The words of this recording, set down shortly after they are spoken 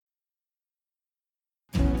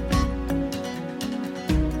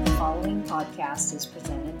following podcast is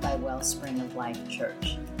presented by Wellspring of Life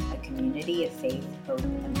Church, a community of faith, hope,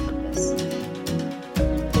 and purpose.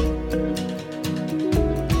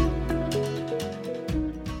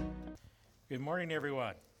 Good morning,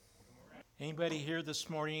 everyone. Anybody here this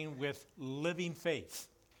morning with living faith?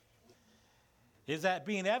 Is that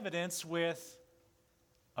being evidenced with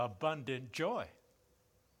abundant joy?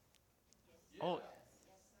 Oh.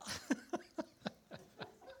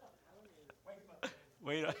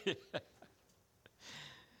 Wait.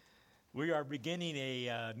 We are beginning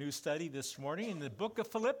a new study this morning in the book of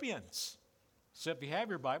Philippians. So if you have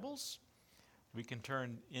your Bibles, we can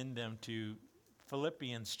turn in them to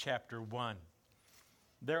Philippians chapter 1.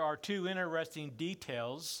 There are two interesting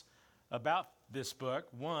details about this book.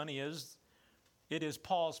 One is, it is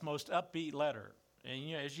Paul's most upbeat letter.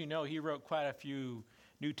 And as you know, he wrote quite a few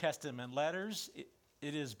New Testament letters.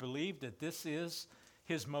 It is believed that this is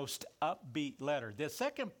his most upbeat letter. The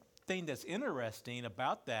second thing that's interesting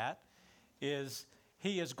about that is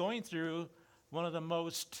he is going through one of the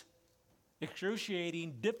most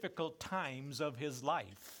excruciating, difficult times of his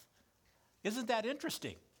life. Isn't that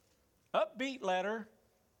interesting? Upbeat letter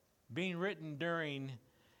being written during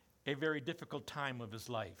a very difficult time of his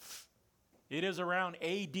life. It is around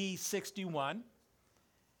AD 61.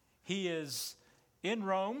 He is in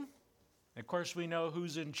Rome. Of course, we know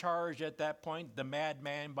who's in charge at that point, the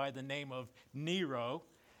madman by the name of Nero.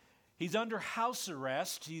 He's under house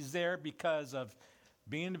arrest. He's there because of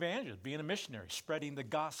being an evangelist, being a missionary, spreading the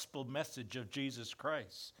gospel message of Jesus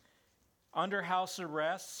Christ. Under house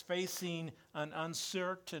arrest, facing an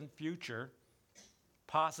uncertain future,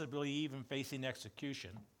 possibly even facing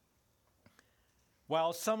execution.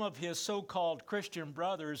 While some of his so-called Christian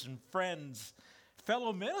brothers and friends,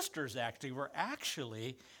 fellow ministers were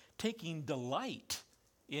actually taking delight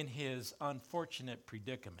in his unfortunate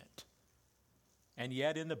predicament. And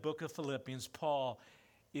yet in the book of Philippians, Paul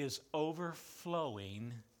is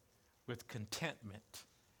overflowing with contentment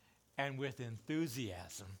and with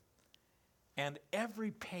enthusiasm. And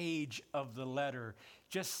every page of the letter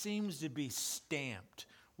just seems to be stamped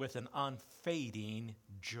with an unfading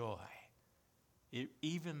joy.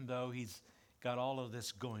 Even though he's got all of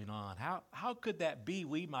this going on. How could that be,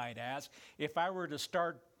 we might ask, if I were to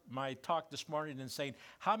start my talk this morning and saying,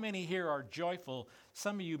 how many here are joyful?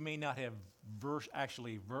 Some of you may not have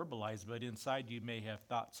actually verbalized, but inside you may have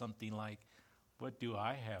thought something like, what do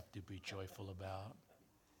I have to be joyful about?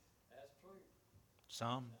 That's true.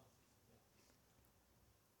 Some.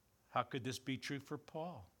 How could this be true for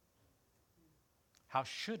Paul? How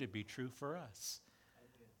should it be true for us?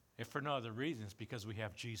 If for no other reasons, because we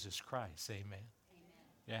have Jesus Christ. Amen. Amen.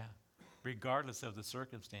 Yeah. Regardless of the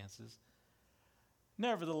circumstances.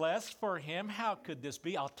 Nevertheless, for him, how could this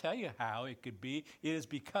be? I'll tell you how it could be. It is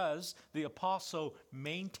because the apostle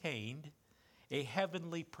maintained a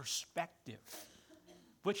heavenly perspective.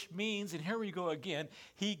 Which means, and here we go again,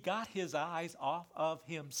 he got his eyes off of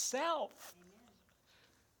himself. Amen.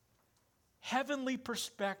 Heavenly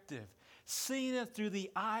perspective. Seeing it through the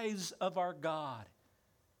eyes of our God.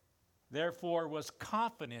 Therefore was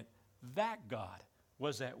confident that God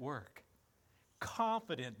was at work.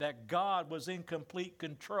 Confident that God was in complete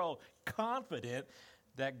control. Confident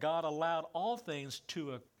that God allowed all things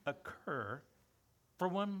to occur for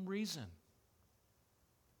one reason.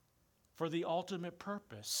 For the ultimate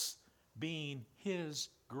purpose being his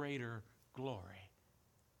greater glory.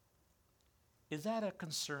 Is that a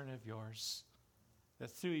concern of yours?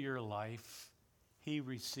 That through your life he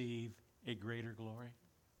receive a greater glory?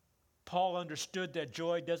 Paul understood that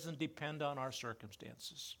joy doesn't depend on our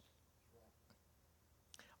circumstances,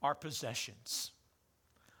 our possessions,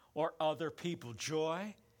 or other people.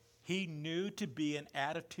 Joy, he knew to be an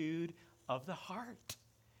attitude of the heart,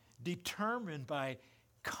 determined by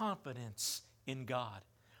confidence in God.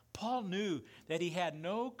 Paul knew that he had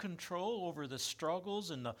no control over the struggles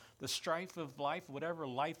and the strife of life, whatever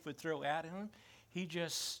life would throw at him. He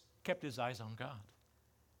just kept his eyes on God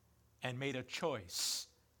and made a choice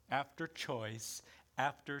after choice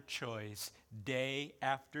after choice, day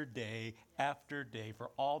after day after day,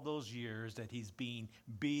 for all those years that he's being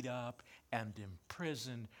beat up and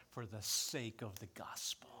imprisoned for the sake of the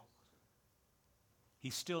gospel. He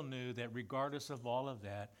still knew that regardless of all of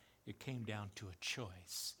that, it came down to a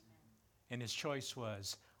choice. And his choice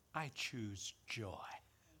was, I choose joy.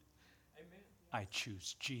 Amen. I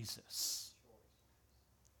choose Jesus.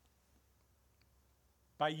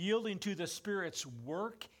 By yielding to the Spirit's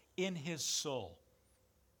work in his soul,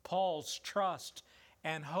 Paul's trust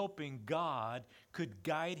and hope in God could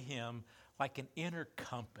guide him like an inner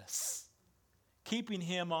compass, keeping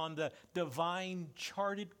him on the divine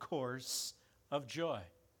charted course of joy.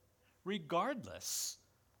 regardless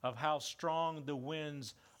of how strong the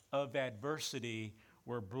winds of adversity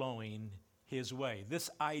were blowing his way. This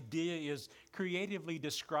idea is creatively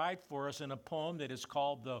described for us in a poem that is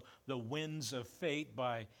called The Winds of Fate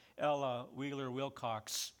by Ella Wheeler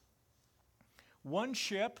Wilcox. One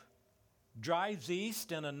ship drives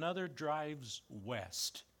east and another drives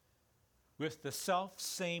west with the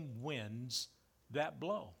self-same winds that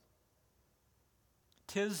blow.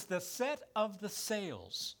 'Tis the set of the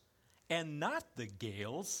sails and not the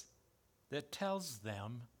gales that tells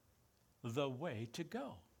them the way to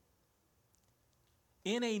go.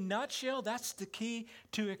 In a nutshell, that's the key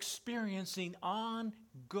to experiencing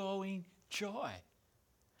ongoing joy.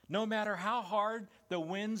 No matter how hard the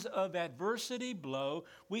winds of adversity blow,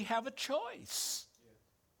 we have a choice.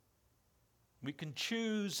 We can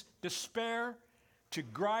choose despair, to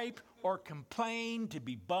gripe or complain, to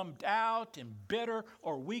be bummed out and bitter,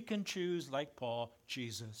 or we can choose, like Paul,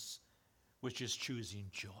 Jesus, which is choosing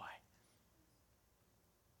joy.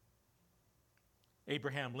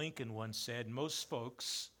 Abraham Lincoln once said, most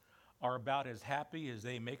folks are about as happy as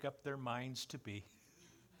they make up their minds to be.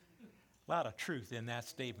 A lot of truth in that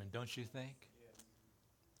statement, don't you think?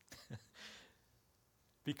 Yeah.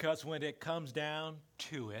 Because when it comes down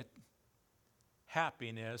to it,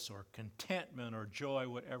 happiness or contentment or joy,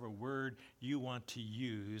 whatever word you want to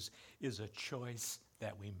use, is a choice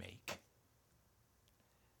that we make.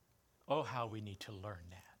 Oh, how we need to learn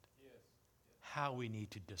that. Yes. How we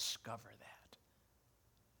need to discover that.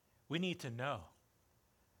 We need to know,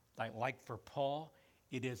 like for Paul,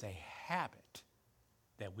 it is a habit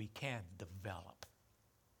that we can develop.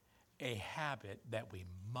 A habit that we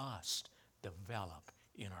must develop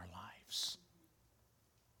in our lives.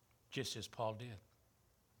 Just as Paul did.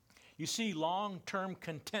 You see, long-term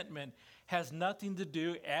contentment has nothing to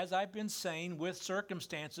do, as I've been saying, with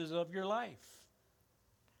circumstances of your life.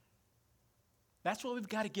 That's what we've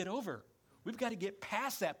got to get over. We've got to get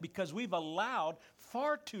past that because we've allowed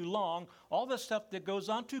far too long all the stuff that goes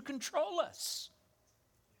on to control us.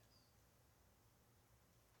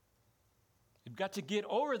 You've got to get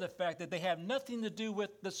over the fact that they have nothing to do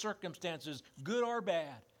with the circumstances, good or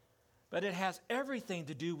bad. But it has everything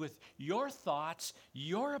to do with your thoughts,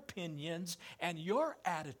 your opinions, and your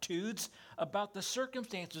attitudes about the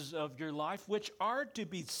circumstances of your life, which are to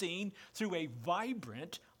be seen through a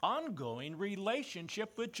vibrant, ongoing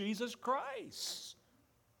relationship with Jesus Christ.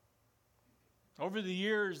 Over the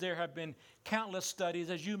years, there have been countless studies,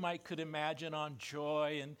 as you could imagine, on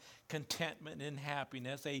joy and contentment and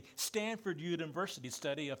happiness. A Stanford University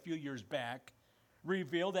study a few years back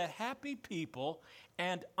revealed that happy people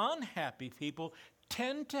and unhappy people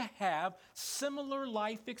tend to have similar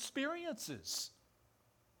life experiences.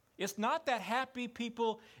 It's not that happy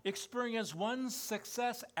people experience one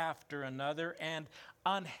success after another and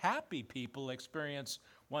unhappy people experience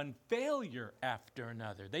one failure after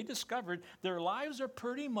another. They discovered their lives are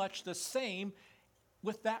pretty much the same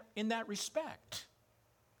with that, in that respect.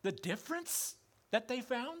 The difference that they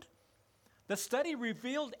found? The study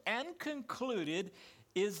revealed and concluded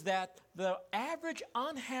is that the average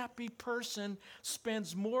unhappy person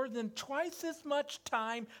spends more than twice as much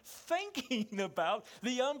time thinking about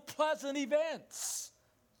the unpleasant events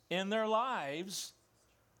in their lives,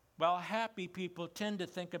 while happy people tend to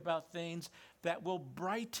think about things that will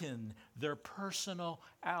brighten their personal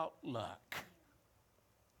outlook.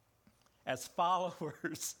 As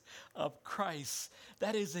followers of Christ,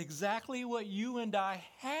 that is exactly what you and I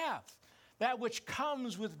have. That which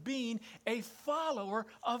comes with being a follower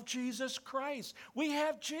of Jesus Christ. We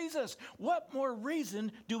have Jesus. What more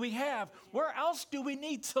reason do we have? Where else do we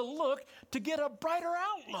need to look to get a brighter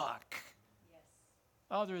outlook? Yes.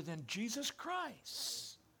 Other than Jesus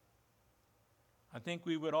Christ. I think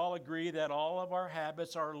we would all agree that all of our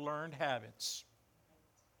habits are learned habits.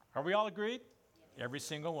 Are we all agreed? Yes. Every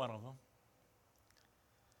single one of them.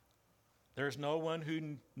 There's no one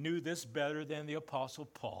who knew this better than the Apostle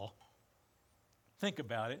Paul. Think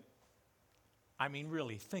about it. I mean,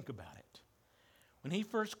 really, think about it. When he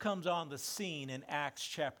first comes on the scene in Acts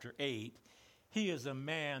chapter 8, he is a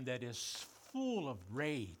man that is full of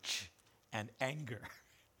rage and anger,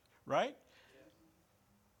 right?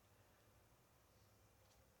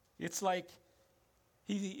 It's like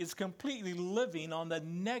he is completely living on the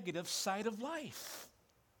negative side of life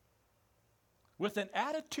with an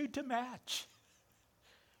attitude to match,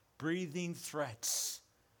 breathing threats,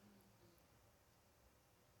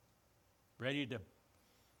 ready to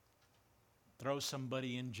throw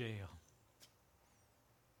somebody in jail.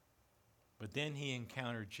 But then he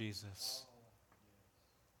encountered Jesus.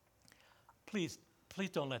 Please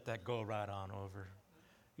don't let that go right on over.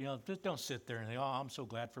 Just don't sit there and say, oh, I'm so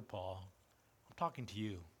glad for Paul. I'm talking to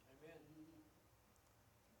you. Amen.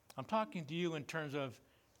 I'm talking to you in terms of,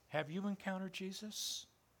 have you encountered Jesus?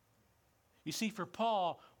 You see, for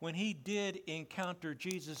Paul, when he did encounter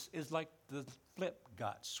Jesus, it's like the flip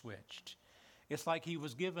got switched. It's like he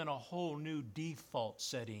was given a whole new default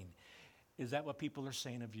setting. Is that what people are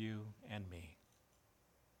saying of you and me?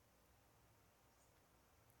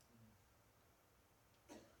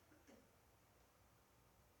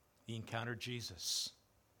 He encountered Jesus.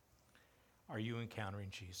 Are you encountering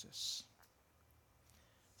Jesus?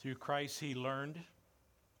 Through Christ, he learned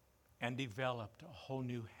and developed a whole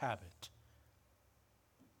new habit,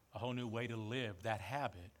 a whole new way to live. That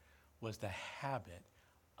habit was the habit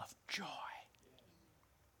of joy.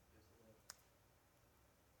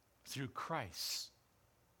 Through Christ,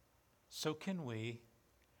 so can we,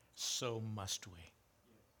 so must we.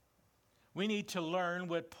 We need to learn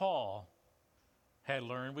what Paul had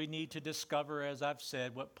learned. We need to discover, as I've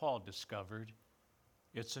said, what Paul discovered.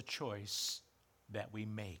 It's a choice that we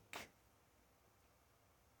make.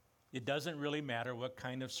 It doesn't really matter what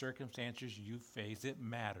kind of circumstances you face. It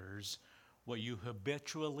matters what you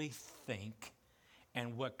habitually think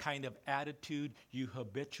and what kind of attitude you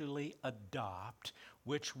habitually adopt,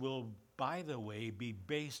 which will, by the way, be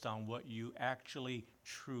based on what you actually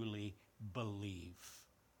truly believe.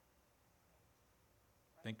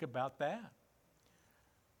 Think about that.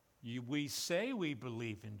 We say we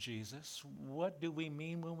believe in Jesus. What do we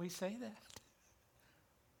mean when we say that?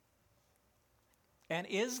 And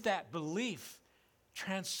is that belief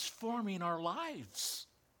transforming our lives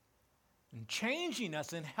and changing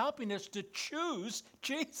us and helping us to choose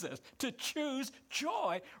Jesus, to choose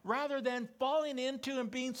joy, rather than falling into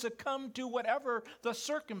and being succumbed to whatever the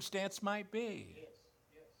circumstance might be? Yes.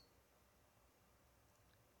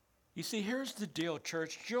 You see, here's the deal,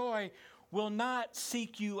 church. Joy will not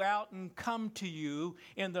seek you out and come to you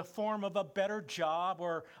in the form of a better job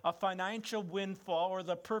or a financial windfall or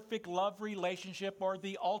the perfect love relationship or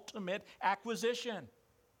the ultimate acquisition.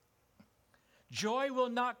 Joy will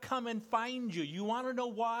not come and find you. You want to know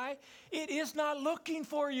why? It is not looking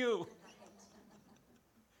for you.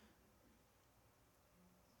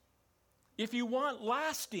 If you want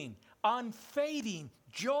lasting, unfading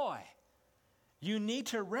joy, you need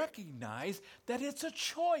to recognize that it's a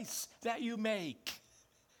choice that you make.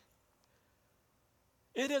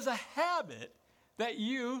 It is a habit that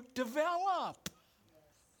you develop.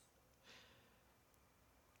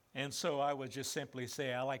 And so I would just simply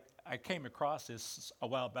say, I came across this a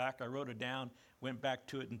while back. I wrote it down, went back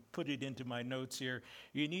to it and put it into my notes here.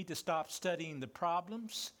 You need to stop studying the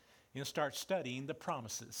problems and start studying the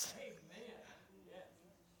promises. Amen. Yes.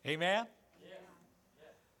 Amen? Yes.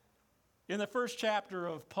 In the first chapter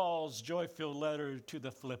of Paul's joy-filled letter to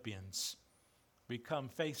the Philippians, we come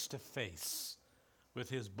face to face with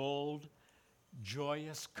his bold,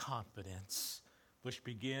 joyous confidence, which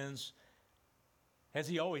begins, as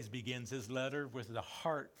he always begins his letter, with the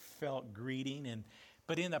heartfelt greeting.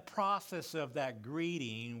 But in the process of that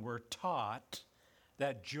greeting, we're taught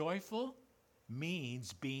that joyful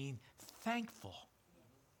means being thankful.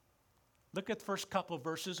 Look at the first couple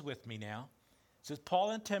verses with me now. It says,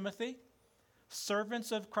 Paul and Timothy,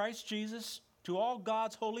 servants of Christ Jesus, to all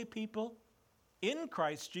God's holy people in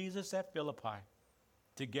Christ Jesus at Philippi,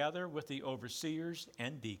 together with the overseers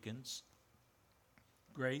and deacons,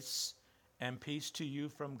 grace and peace to you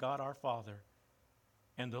from God our Father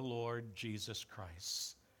and the Lord Jesus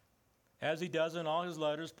Christ. As he does in all his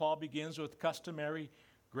letters, Paul begins with customary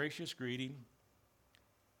gracious greeting.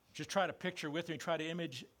 Just try to picture with me, try to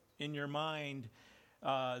image in your mind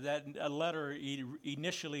that a letter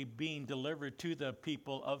initially being delivered to the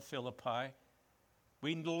people of Philippi.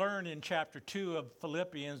 We learn in chapter 2 of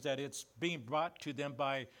Philippians that it's being brought to them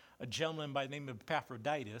by a gentleman by the name of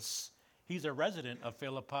Epaphroditus. He's a resident of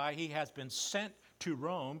Philippi. He has been sent to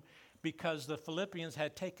Rome because the Philippians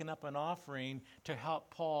had taken up an offering to help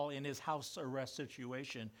Paul in his house arrest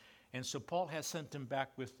situation. And so Paul has sent him back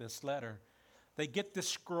with this letter. They get this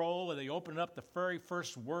scroll and they open it up. The very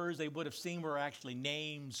first words they would have seen were actually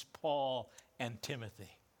names, Paul and Timothy.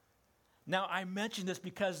 Now, I mention this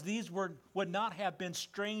because these would not have been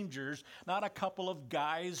strangers, not a couple of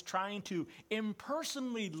guys trying to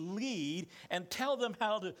impersonally lead and tell them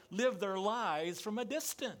how to live their lives from a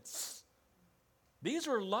distance. These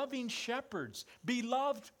were loving shepherds,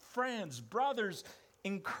 beloved friends, brothers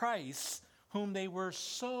in Christ, whom they were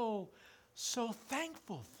so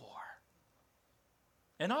thankful for.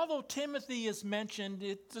 And although Timothy is mentioned,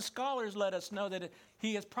 the scholars let us know that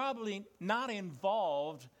he is probably not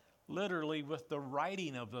involved literally with the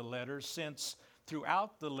writing of the letter, since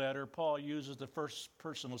throughout the letter, Paul uses the first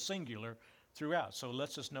personal singular throughout. So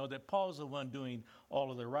let's just know that Paul is the one doing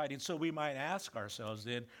all of the writing. So we might ask ourselves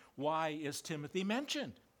then, why is Timothy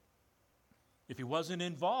mentioned if he wasn't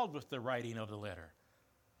involved with the writing of the letter?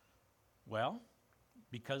 Well,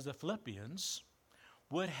 because the Philippians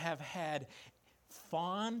would have had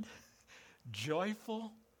fond,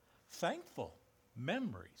 joyful, thankful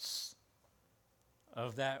memories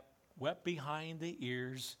of that wet behind the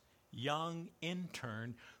ears young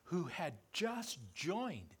intern who had just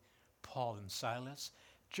joined Paul and Silas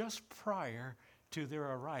just prior to their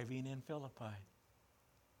arriving in Philippi.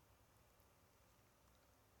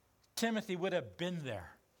 Timothy would have been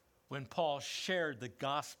there when Paul shared the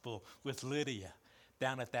gospel with Lydia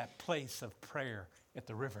down at that place of prayer at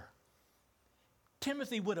the river.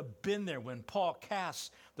 Timothy would have been there when Paul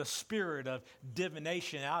cast the spirit of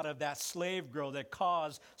divination out of that slave girl that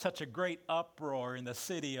caused such a great uproar in the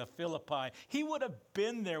city of Philippi. He would have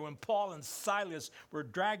been there when Paul and Silas were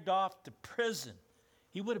dragged off to prison.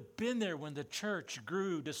 He would have been there when the church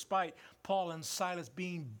grew despite Paul and Silas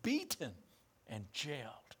being beaten and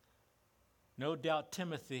jailed. No doubt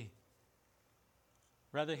Timothy,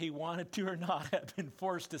 whether he wanted to or not, had been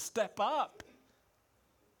forced to step up.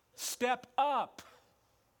 Step up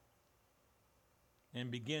and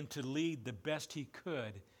begin to lead the best he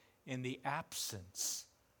could in the absence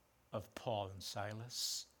of Paul and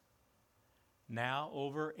Silas. Now,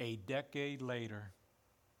 over a decade later,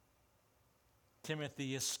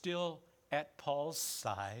 Timothy is still at Paul's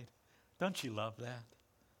side. Don't you love that?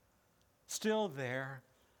 Still there,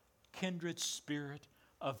 kindred spirit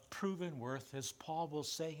of proven worth, as Paul will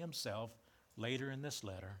say himself later in this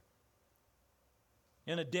letter.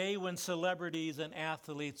 In a day when celebrities and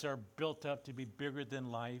athletes are built up to be bigger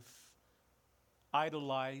than life,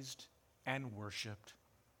 idolized and worshiped,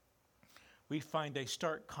 we find a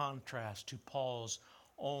stark contrast to Paul's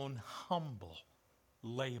own humble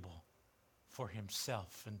label for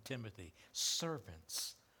himself and Timothy,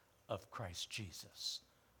 servants of Christ Jesus.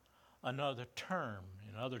 Another term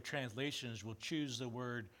in other translations will choose the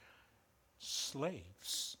word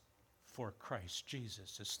slaves for Christ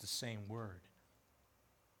Jesus. It's the same word.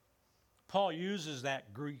 Paul uses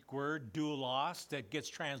that Greek word, doulos, that gets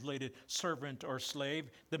translated servant or slave.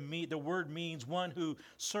 The word means one who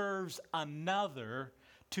serves another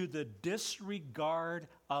to the disregard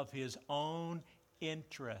of his own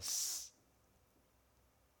interests.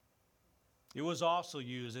 It was also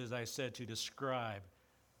used, as I said, to describe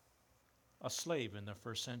a slave in the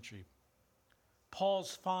first century.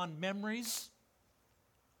 Paul's fond memories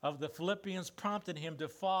of the Philippians prompted him to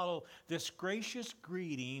follow this gracious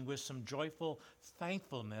greeting with some joyful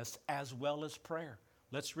thankfulness as well as prayer.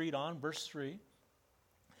 Let's read on, verse 3. It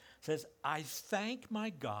says, I thank my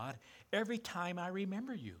God every time I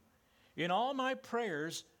remember you. In all my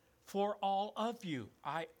prayers for all of you,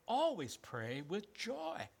 I always pray with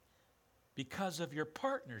joy because of your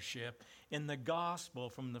partnership in the gospel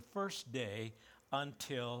from the first day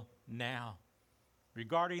until now.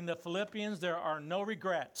 Regarding the Philippians, there are no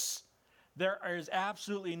regrets. There is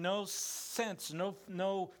absolutely no sense,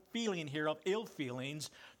 no feeling here of ill feelings,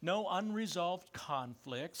 no unresolved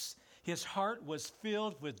conflicts. His heart was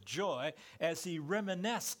filled with joy as he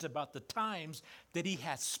reminisced about the times that he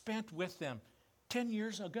had spent with them 10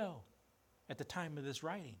 years ago at the time of this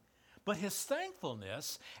writing. But his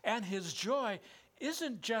thankfulness and his joy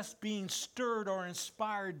isn't just being stirred or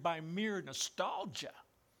inspired by mere nostalgia.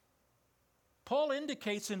 Paul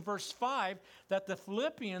indicates in verse 5 that the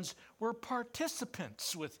Philippians were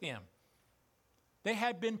participants with him. They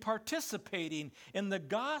had been participating in the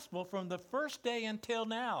gospel from the first day until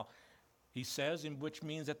now, he says, in which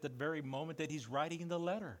means at the very moment that he's writing the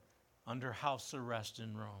letter under house arrest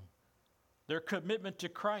in Rome. Their commitment to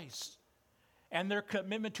Christ and their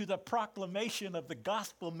commitment to the proclamation of the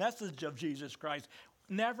gospel message of Jesus Christ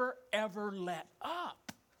never, ever let up.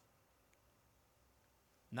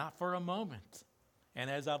 Not for a moment. And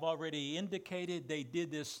as I've already indicated, they did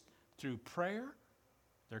this through prayer,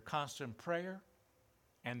 their constant prayer,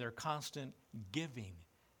 and their constant giving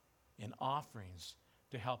in offerings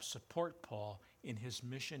to help support Paul in his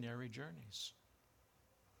missionary journeys.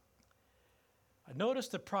 Notice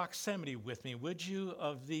the proximity with me, would you,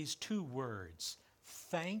 of these two words,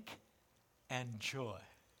 thank and joy.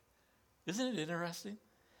 Isn't it interesting?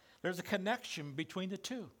 There's a connection between the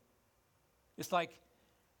two. It's like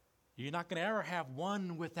you're not going to ever have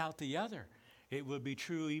one without the other. It would be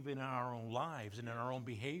true even in our own lives and in our own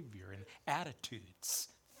behavior and attitudes.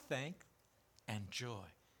 Thank and joy.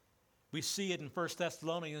 We see it in 1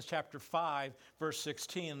 Thessalonians chapter 5, verse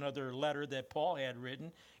 16, another letter that Paul had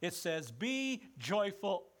written. It says, be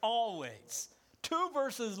joyful always. 2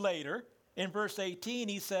 verses later, in verse 18,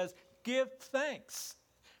 he says, give thanks.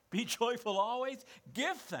 Be joyful always.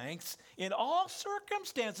 Give thanks in all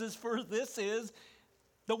circumstances, for this is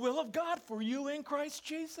the will of God for you in Christ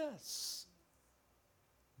Jesus.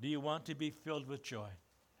 Do you want to be filled with joy?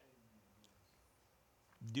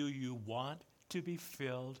 Do you want to be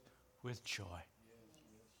filled with joy?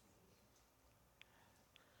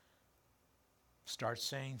 Start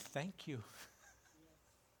saying thank you.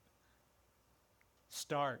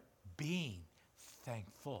 Start being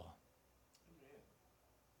thankful.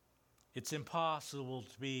 It's impossible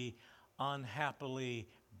to be unhappily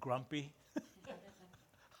grumpy.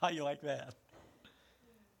 How you like that?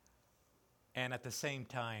 And at the same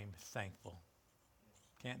time, thankful.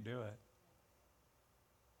 Can't do it.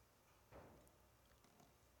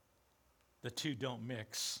 The two don't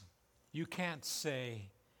mix. You can't say,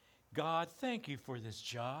 God, thank you for this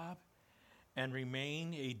job, and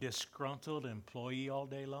remain a disgruntled employee all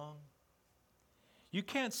day long. You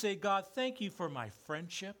can't say, God, thank you for my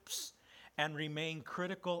friendships, and remain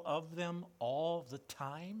critical of them all the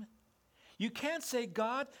time. You can't say,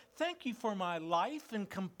 God, thank you for my life, and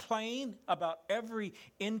complain about every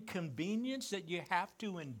inconvenience that you have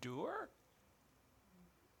to endure.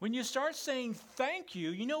 When you start saying thank you,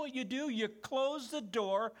 you know what you do? You close the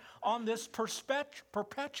door on this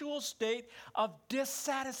perpetual state of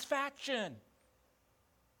dissatisfaction.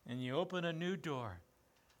 And you open a new door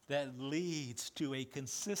that leads to a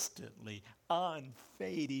consistently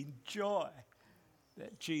unfading joy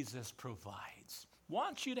that Jesus provides,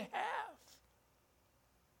 wants you to have.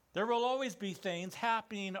 There will always be things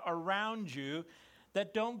happening around you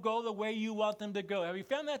that don't go the way you want them to go. Have you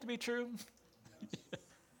found that to be true?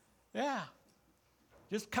 Yeah.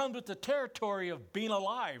 Just comes with the territory of being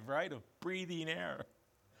alive, right? Of breathing air.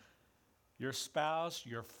 Your spouse,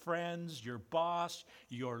 your friends, your boss,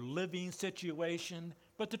 your living situation.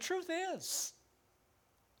 But the truth is,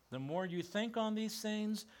 the more you think on these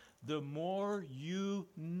things, the more you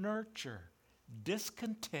nurture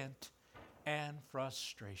discontent and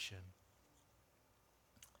frustration.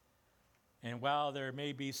 And while there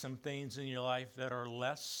may be some things in your life that are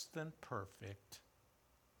less than perfect,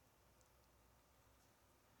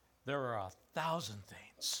 there are 1,000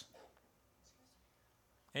 things.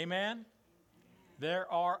 Amen?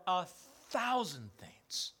 There are 1,000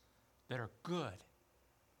 things that are good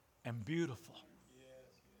and beautiful,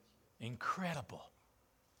 incredible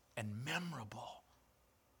and memorable.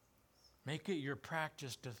 Make it your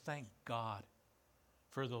practice to thank God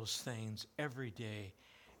for those things every day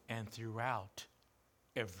and throughout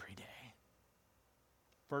every day.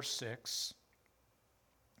 Verse 6.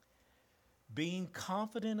 Being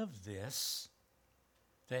confident of this,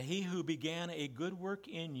 that he who began a good work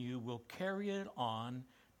in you will carry it on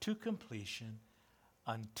to completion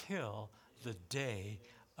until the day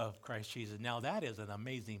of Christ Jesus. Now that is an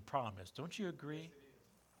amazing promise. Don't you agree?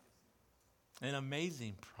 An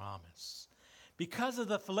amazing promise. Because of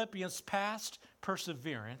the Philippians' past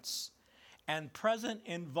perseverance and present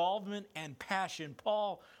involvement and passion,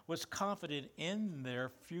 Paul was confident in their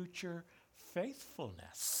future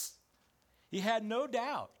faithfulness. He had no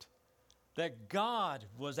doubt that God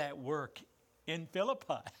was at work in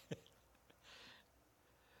Philippi,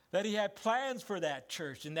 that he had plans for that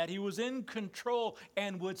church, and that he was in control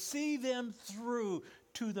and would see them through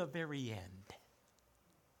to the very end.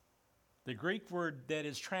 The Greek word that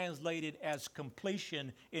is translated as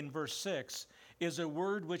completion in verse 6 is a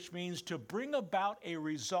word which means to bring about a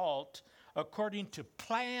result according to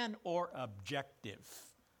plan or objective.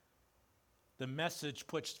 The Message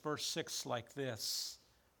puts verse 6 like this: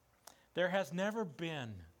 there has never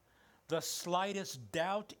been the slightest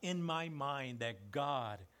doubt in my mind that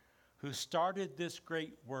God, who started this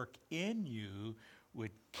great work in you,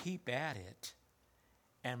 would keep at it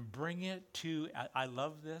and bring it to, I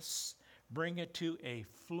love this, bring it to a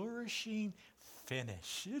flourishing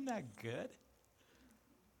finish. Isn't that good?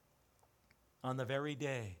 On the very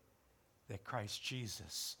day that Christ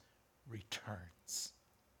Jesus returns.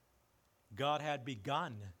 God had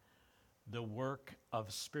begun the work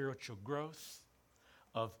of spiritual growth,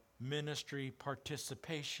 of ministry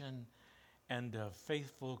participation, and of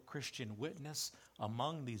faithful Christian witness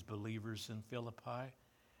among these believers in Philippi.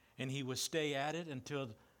 And he would stay at it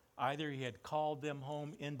until either he had called them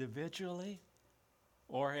home individually,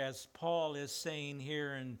 or as Paul is saying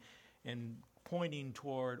here and pointing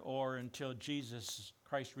toward, or until Jesus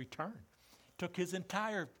Christ returned. Took his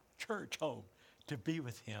entire church home to be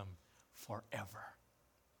with him forever.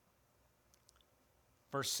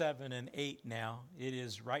 Verse 7 and 8 now. It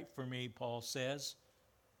is right for me, Paul says,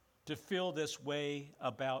 to feel this way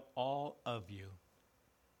about all of you,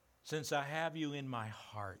 since I have you in my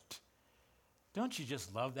heart. Don't you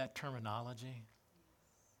just love that terminology?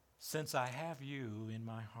 Since I have you in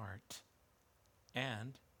my heart.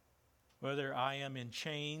 And whether I am in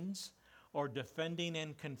chains or defending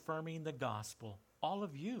and confirming the gospel, all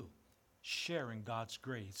of you sharing God's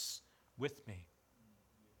grace with me.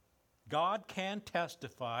 God can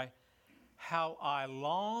testify how I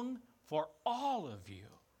long for all of you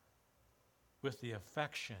with the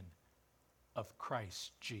affection of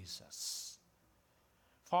Christ Jesus.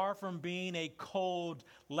 Far from being a cold,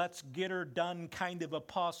 let's get her done kind of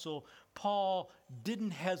apostle, Paul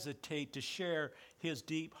didn't hesitate to share his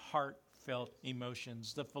deep, heartfelt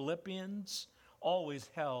emotions. The Philippians always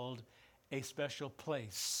held a special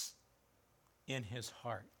place in his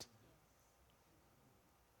heart.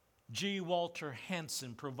 G. Walter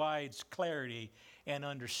Hansen provides clarity and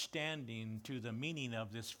understanding to the meaning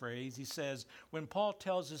of this phrase. He says, when Paul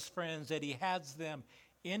tells his friends that he has them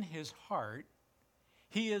in his heart,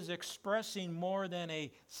 he is expressing more than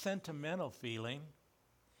a sentimental feeling.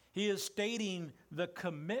 He is stating the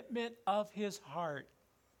commitment of his heart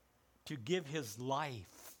to give his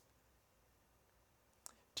life,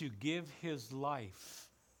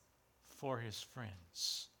 for his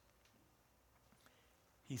friends.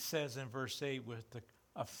 He says in verse 8, with the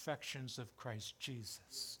affections of Christ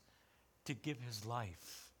Jesus, to give his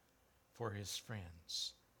life for his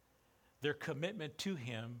friends. Their commitment to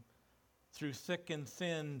him through thick and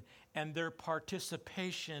thin, and their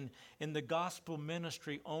participation in the gospel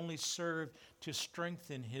ministry only served to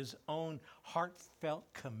strengthen his own heartfelt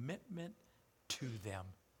commitment to them.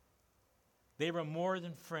 They were more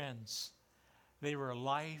than friends. They were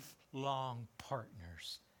lifelong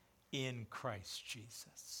partners in Christ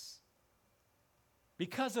Jesus.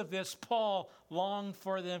 Because of this, Paul longed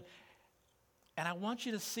for them. And I want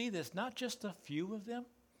you to see this, not just a few of them,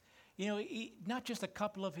 not just a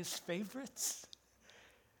couple of his favorites.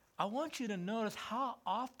 I want you to notice how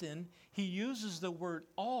often he uses the word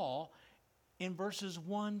all in verses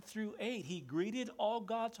 1 through 8. He greeted all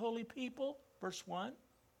God's holy people, verse 1.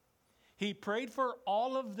 He prayed for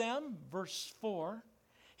all of them, verse 4.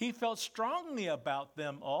 He felt strongly about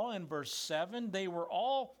them all in verse 7. They were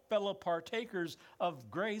all fellow partakers of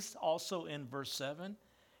grace, also in verse 7.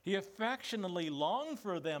 He affectionately longed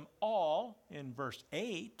for them all in verse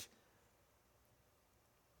 8.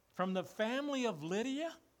 From the family of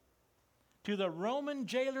Lydia to the Roman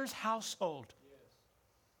jailer's household. Yes.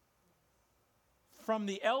 From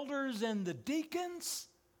the elders and the deacons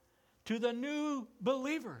to the new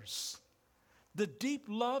believers. The deep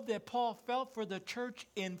love that Paul felt for the church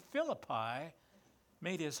in Philippi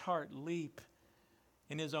made his heart leap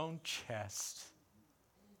in his own chest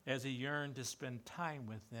as he yearned to spend time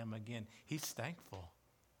with them again. He's thankful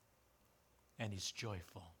and he's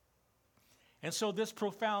joyful. And so this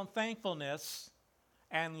profound thankfulness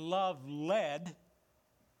and love led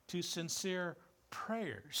to sincere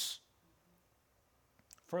prayers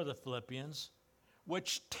for the Philippians,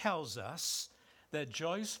 which tells us that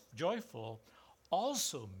joyful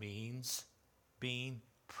also means being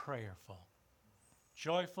prayerful.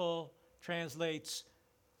 Joyful translates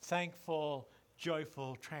thankful.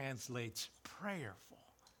 Joyful translates prayerful.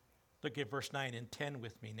 Look at verse 9 and 10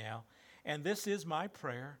 with me now. And this is my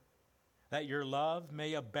prayer, that your love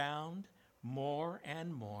may abound more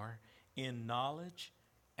and more in knowledge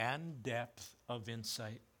and depth of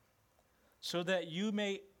insight, so that you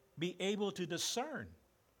may be able to discern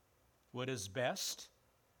what is best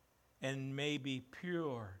and may be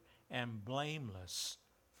pure and blameless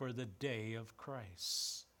for the day of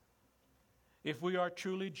Christ. If we are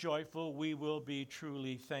truly joyful, we will be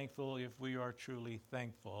truly thankful. If we are truly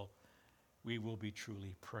thankful, we will be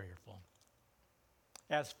truly prayerful.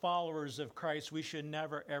 As followers of Christ, we should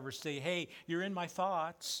never ever say, hey, you're in my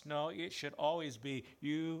thoughts. No, it should always be,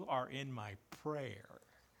 you are in my prayer.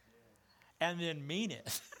 And then mean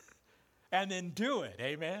it. And then do it.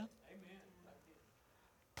 Amen?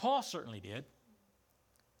 Paul certainly did.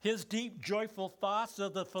 His deep, joyful thoughts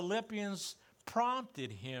of the Philippians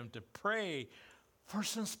prompted him to pray for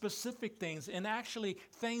some specific things, and actually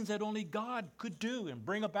things that only God could do and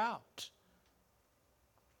bring about.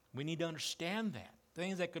 We need to understand that.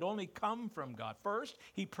 Things that could only come from God. First,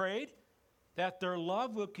 he prayed that their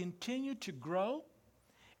love would continue to grow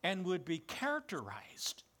and would be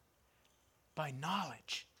characterized by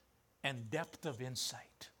knowledge and depth of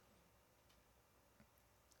insight.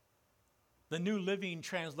 The New Living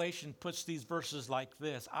Translation puts these verses like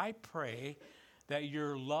this: I pray that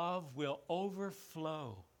your love will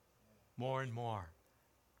overflow more and more,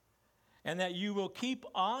 and that you will keep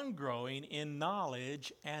on growing in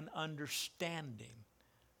knowledge and understanding.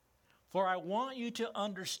 For I want you to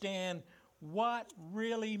understand what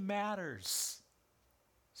really matters,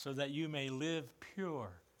 so that you may live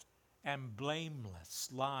pure and blameless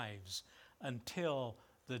lives until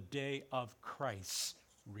the day of Christ's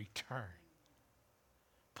return.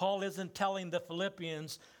 Paul isn't telling the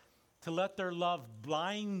Philippians to let their love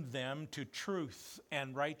blind them to truth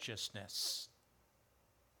and righteousness,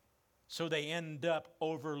 so they end up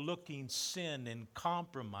overlooking sin and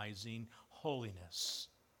compromising holiness.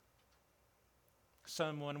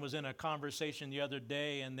 Someone was in a conversation the other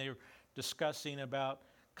day, and they were discussing about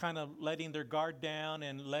kind of letting their guard down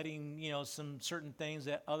and letting, some certain things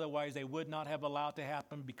that otherwise they would not have allowed to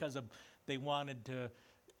happen because of they wanted to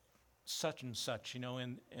such and such,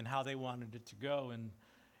 and how they wanted it to go.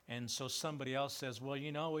 And so somebody else says, well,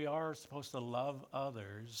 we are supposed to love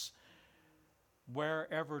others.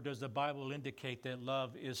 Wherever does the Bible indicate that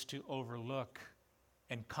love is to overlook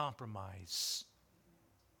and compromise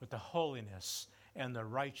with the holiness and the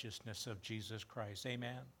righteousness of Jesus Christ?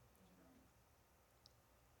 Amen.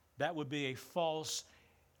 That would be a false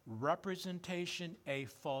representation, a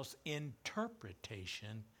false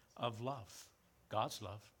interpretation of love, God's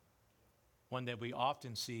love, one that we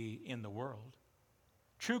often see in the world.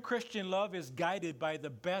 True Christian love is guided by the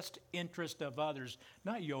best interest of others,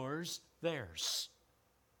 not yours, theirs,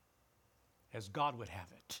 as God would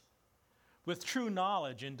have it. With true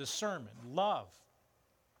knowledge and discernment, love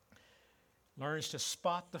learns to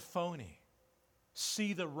spot the phony,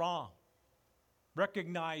 see the wrong,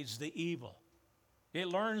 recognize the evil. It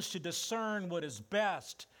learns to discern what is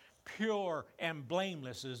best, pure, and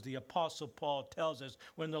blameless, as the Apostle Paul tells us.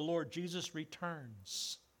 When the Lord Jesus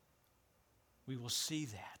returns, we will see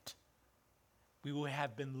that. We will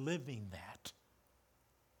have been living that.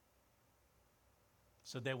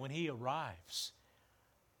 So that when he arrives,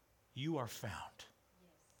 you are found.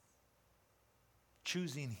 Yes.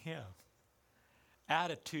 Choosing him.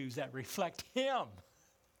 Attitudes that reflect him.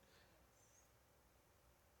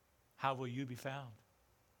 How will you be found?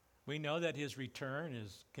 We know that his return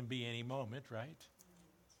can be any moment, right?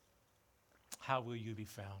 How will you be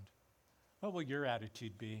found? What will your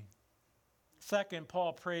attitude be? Second,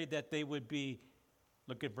 Paul prayed that they would be,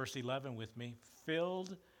 look at verse 11 with me,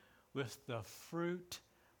 filled with the fruit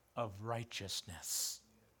of righteousness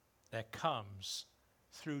that comes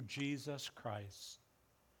through Jesus Christ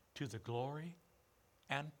to the glory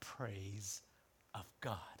and praise of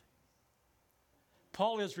God.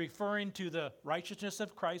 Paul is referring to the righteousness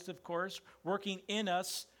of Christ, of course, working in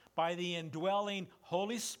us by the indwelling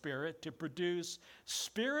Holy Spirit to produce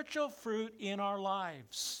spiritual fruit in our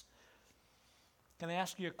lives. Can I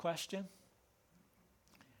ask you a question?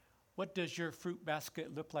 What does your fruit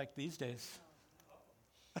basket look like these days?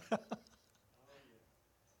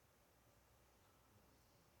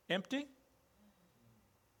 Empty?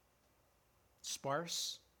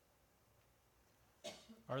 Sparse?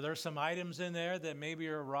 Are there some items in there that maybe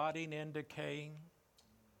are rotting and decaying?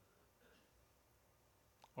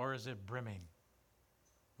 Or is it brimming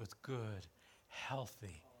with good,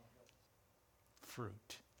 healthy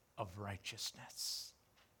fruit of righteousness?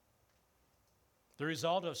 The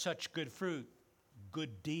result of such good fruit,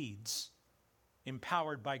 good deeds,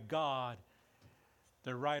 empowered by God,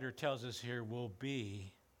 the writer tells us here, will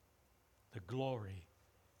be the glory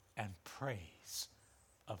and praise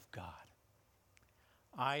of God.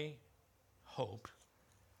 I hope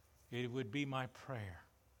it would be my prayer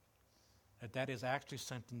that is actually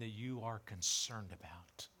something that you are concerned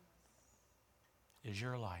about. Is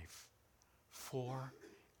your life for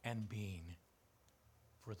and being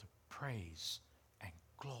for the praise and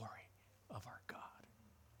glory of our God?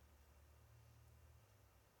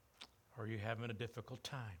 Or are you having a difficult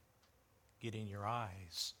time getting your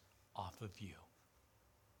eyes off of you?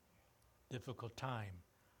 Difficult time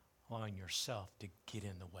allowing yourself to get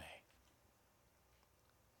in the way.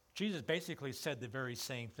 Jesus basically said the very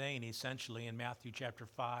same thing essentially in Matthew chapter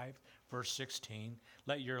 5, verse 16.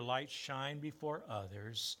 Let your light shine before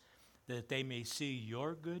others, that they may see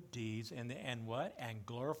your good deeds and what? And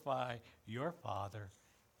glorify your Father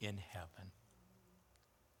in heaven.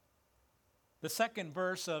 The second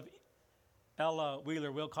verse of Ella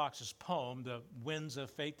Wheeler Wilcox's poem, The Winds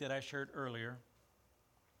of Fate, that I shared earlier,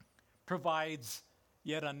 provides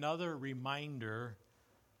yet another reminder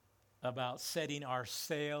about setting our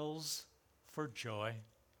sails for joy.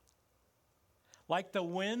 Like the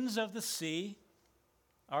winds of the sea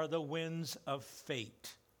are the winds of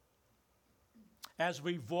fate as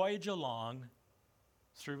we voyage along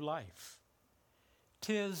through life.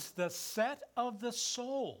 'Tis the set of the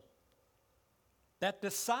soul that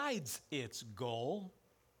decides its goal,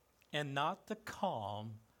 and not the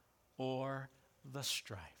calm or the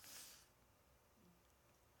strife.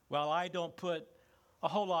 While I don't put a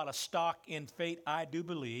whole lot of stock in fate, I do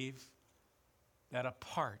believe that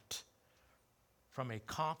apart from a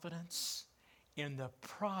confidence in the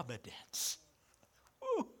providence,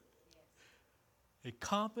 a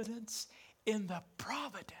confidence in the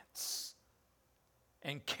providence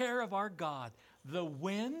and care of our God, the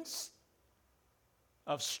winds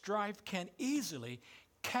of strife can easily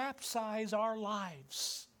capsize our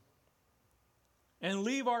lives and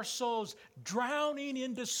leave our souls drowning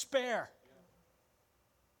in despair.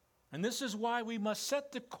 And this is why we must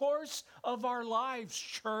set the course of our lives,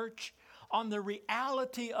 church, on the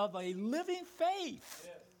reality of a living faith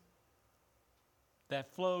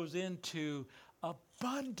that flows into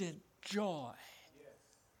abundant joy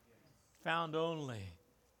found only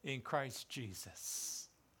in Christ Jesus,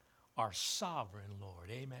 our sovereign Lord.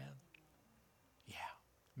 Amen? Yeah.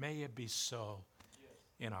 May it be so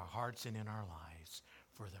in our hearts and in our lives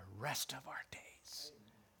for the rest of our days.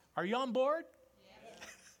 Are you on board?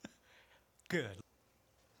 Good.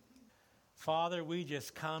 Father, we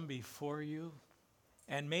just come before you,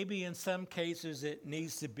 and maybe in some cases it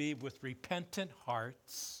needs to be with repentant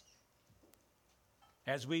hearts,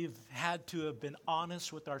 as we've had to have been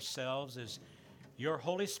honest with ourselves, as your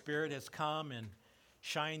Holy Spirit has come and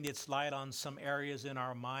shined its light on some areas in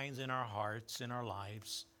our minds, in our hearts, in our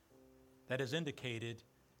lives, that has indicated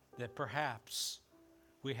that perhaps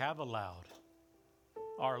we have allowed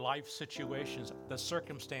our life situations, the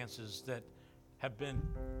circumstances that have been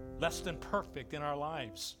less than perfect in our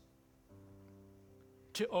lives,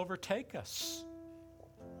 to overtake us,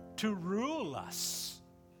 to rule us,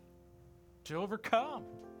 to overcome.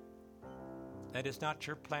 That is not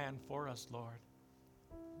your plan for us, Lord.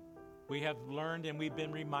 We have learned and we've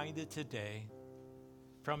been reminded today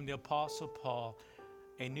from the Apostle Paul,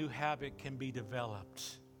 a new habit can be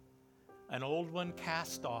developed. An old one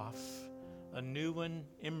cast off, a new one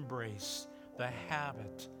embrace, the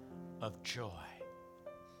habit of joy.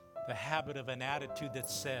 The habit of an attitude that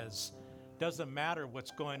says, doesn't matter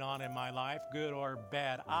what's going on in my life, good or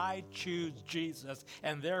bad, I choose Jesus,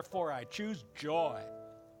 and therefore I choose joy.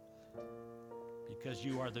 Because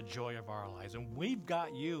you are the joy of our lives. And we've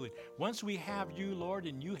got you. And once we have you, Lord,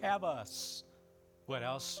 and you have us, what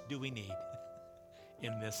else do we need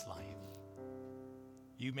in this life?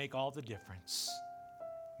 You make all the difference.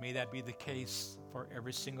 May that be the case for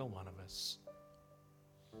every single one of us.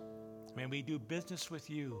 May we do business with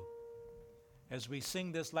you as we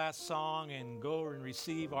sing this last song and go and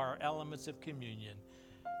receive our elements of communion.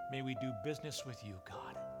 May we do business with you,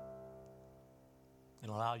 God,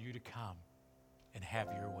 and allow you to come and have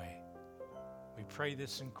your way. We pray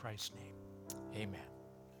this in Christ's name. Amen.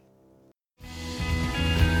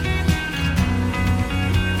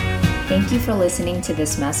 Thank you for listening to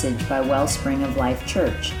this message by Wellspring of Life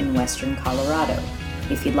Church in Western Colorado.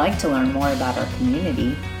 If you'd like to learn more about our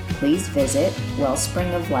community, please visit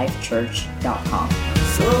wellspringoflifechurch.com.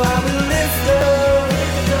 So I will lift up